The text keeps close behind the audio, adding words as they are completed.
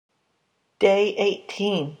Day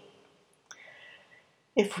 18.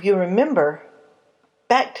 If you remember,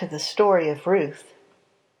 back to the story of Ruth.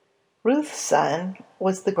 Ruth's son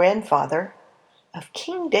was the grandfather of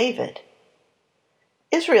King David.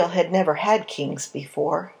 Israel had never had kings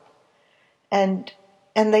before, and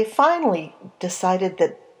they finally decided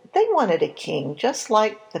that they wanted a king, just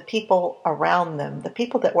like the people around them, the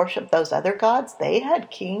people that worshiped those other gods. They had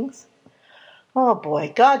kings. Oh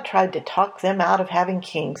boy, God tried to talk them out of having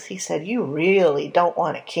kings. He said, you really don't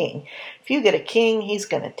want a king. If you get a king, he's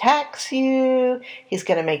going to tax you. He's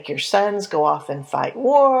going to make your sons go off and fight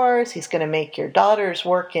wars. He's going to make your daughters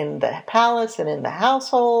work in the palace and in the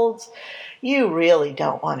households. You really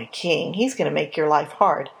don't want a king. He's going to make your life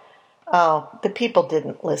hard. Oh, the people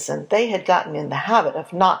didn't listen. They had gotten in the habit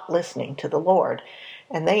of not listening to the Lord,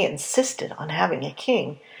 and they insisted on having a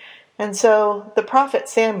king. And so the prophet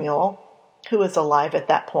Samuel, who was alive at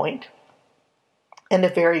that point, and a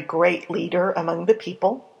very great leader among the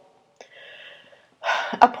people,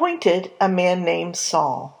 appointed a man named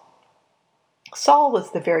Saul. Saul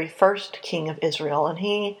was the very first king of Israel, and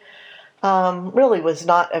he really was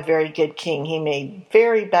not a very good king. He made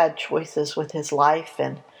very bad choices with his life,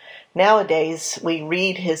 and nowadays we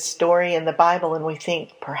read his story in the Bible and we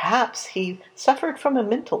think perhaps he suffered from a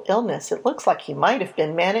mental illness. It looks like he might have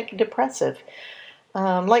been manic depressive.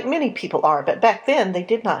 Like many people are, but back then they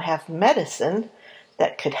did not have medicine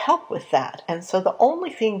that could help with that. And so the only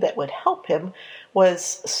thing that would help him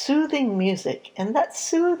was soothing music. And that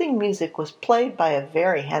soothing music was played by a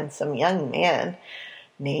very handsome young man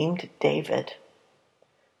named David.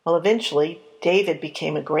 Well, eventually David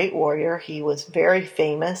became a great warrior. He was very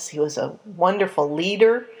famous. He was a wonderful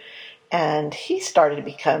leader. And he started to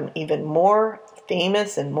become even more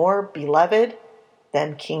famous and more beloved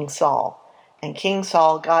than King Saul. And King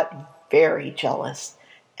Saul got very jealous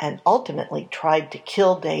and ultimately tried to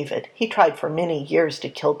kill David. He tried for many years to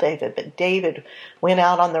kill David, but David went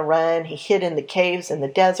out on the run. He hid in the caves and the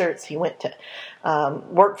deserts. He went to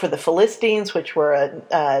work for the Philistines, which were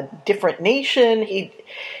a different nation.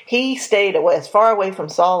 He stayed as far away from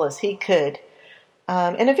Saul as he could.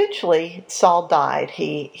 And eventually Saul died.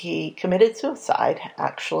 He committed suicide,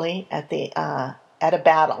 actually, at a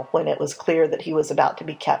battle when it was clear that he was about to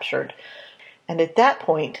be captured. And at that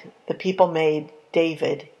point, the people made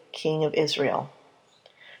David king of Israel.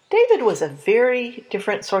 David was a very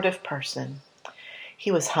different sort of person.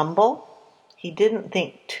 He was humble. He didn't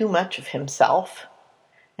think too much of himself.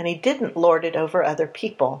 And he didn't lord it over other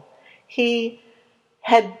people. He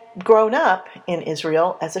had grown up in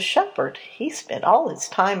Israel as a shepherd. He spent all his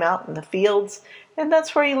time out in the fields, and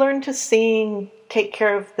that's where he learned to sing, take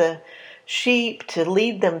care of the sheep, to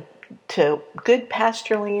lead them to good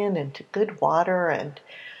pasture land and to good water, and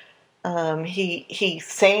he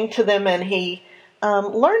sang to them, and he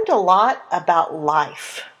learned a lot about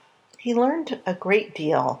life. He learned a great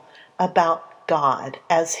deal about God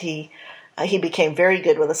as he became very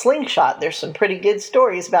good with a slingshot. There's some pretty good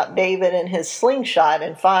stories about David and his slingshot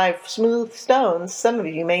and 5 smooth stones. Some of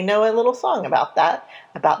you may know a little song about that,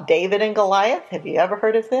 about David and Goliath. Have you ever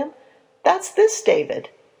heard of them? That's this David,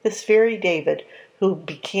 this very David, who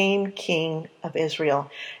became king of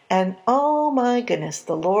Israel. And oh my goodness,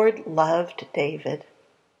 the Lord loved David.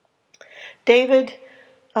 David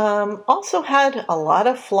also had a lot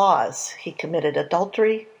of flaws. He committed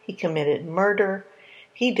adultery. He committed murder.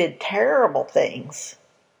 He did terrible things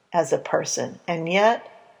as a person. And yet,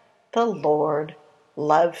 the Lord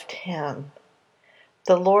loved him.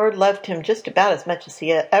 The Lord loved him just about as much as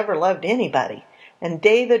he ever loved anybody. And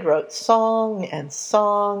David wrote song and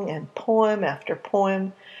poem after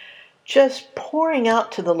poem, just pouring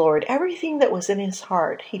out to the Lord everything that was in his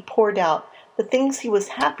heart. He poured out the things he was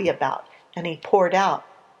happy about, and he poured out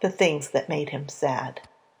the things that made him sad.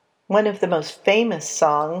 One of the most famous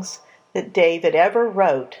songs that David ever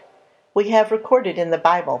wrote, we have recorded in the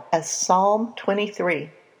Bible as Psalm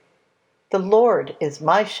 23. The Lord is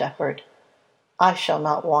my shepherd. I shall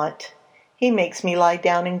not want. He makes me lie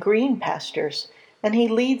down in green pastures, and he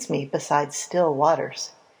leads me beside still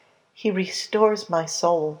waters. He restores my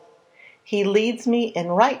soul. He leads me in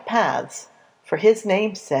right paths for his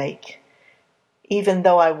name's sake. Even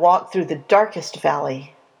though I walk through the darkest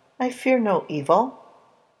valley, I fear no evil,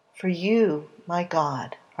 for you, my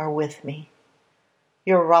God, are with me.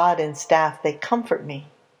 Your rod and staff, they comfort me.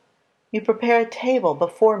 You prepare a table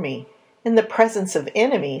before me in the presence of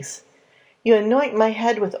enemies. You anoint my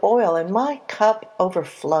head with oil, and my cup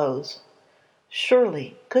overflows.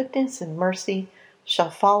 Surely goodness and mercy shall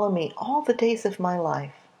follow me all the days of my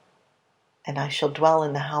life, and I shall dwell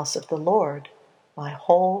in the house of the Lord my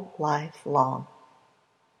whole life long.